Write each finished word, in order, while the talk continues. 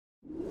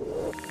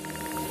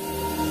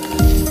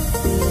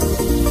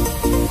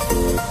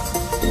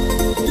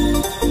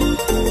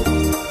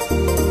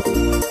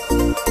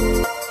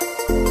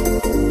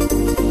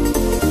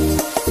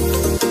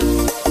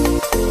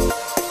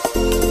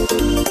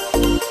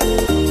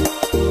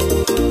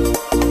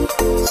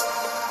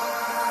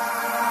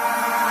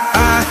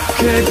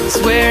could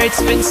swear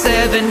it's been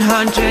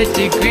 700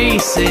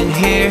 degrees in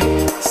here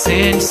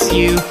since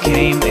you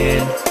came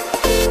in.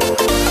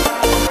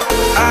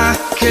 I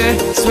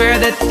could swear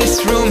that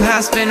this room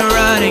has been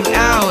running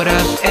out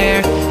of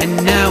air,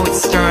 and now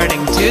it's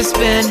starting to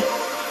spin.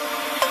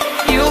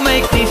 You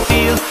make me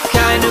feel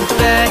kinda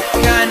bad,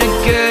 kinda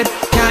good,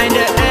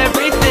 kinda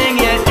everything,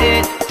 yet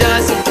it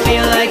doesn't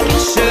feel like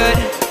it should.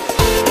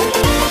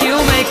 You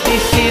make me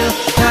feel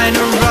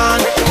kinda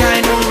wrong,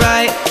 kinda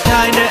right,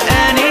 kinda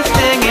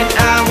anything, and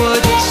I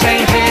would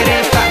change it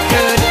if I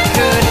could.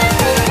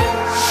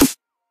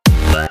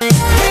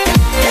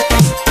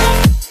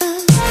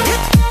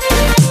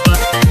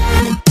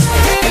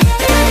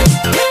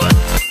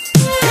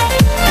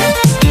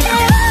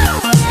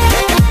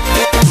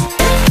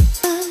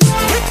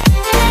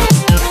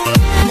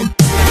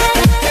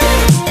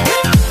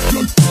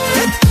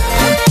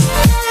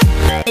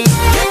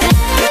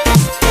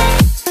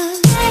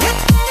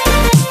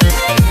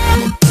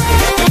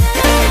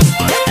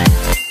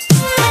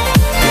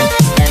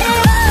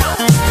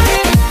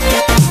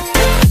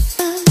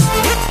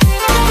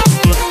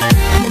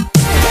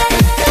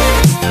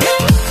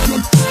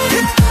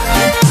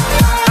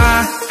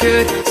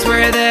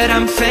 Swear that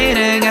I'm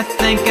fainting, I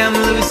think I'm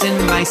losing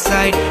my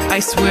sight, I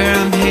swear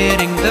I'm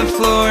hitting the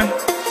floor.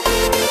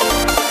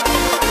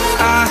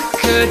 I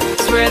could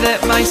swear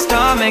that my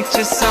stomach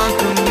just sunk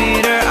a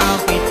meter,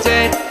 I'll be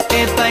dead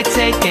if I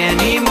take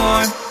any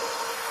more.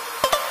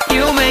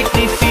 You make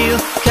me feel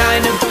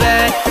kinda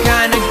bad,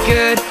 kinda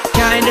good,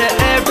 kinda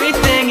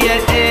everything,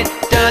 yet it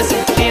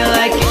doesn't feel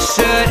like it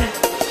should.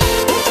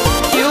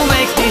 You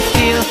make me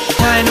feel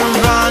kinda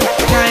wrong,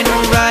 kinda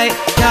right,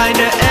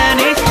 kinda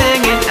anything,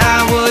 and I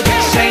would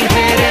change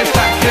it if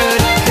I could.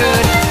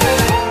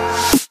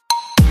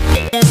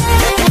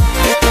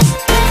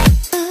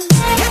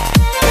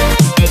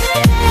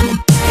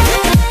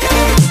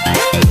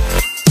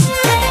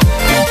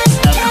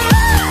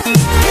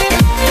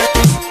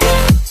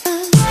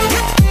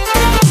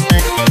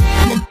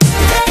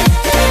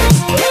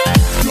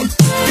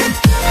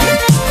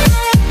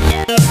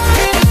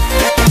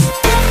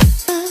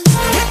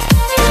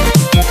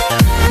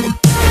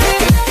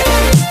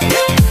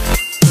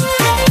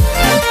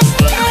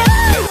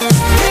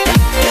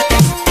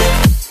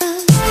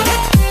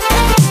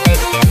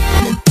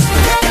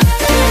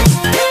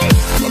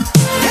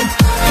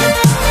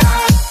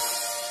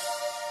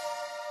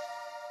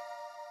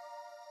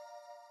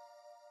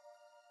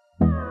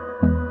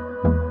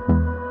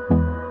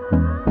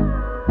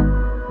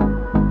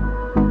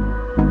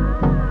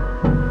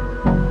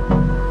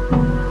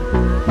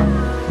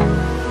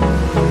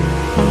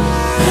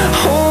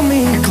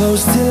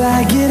 Close till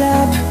I get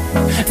up,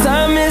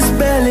 time is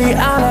barely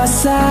on our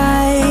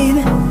side.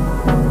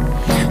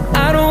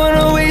 I don't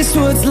wanna waste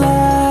what's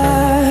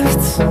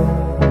left.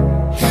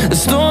 The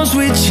storms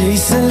we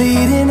chase are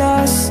leading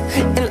us,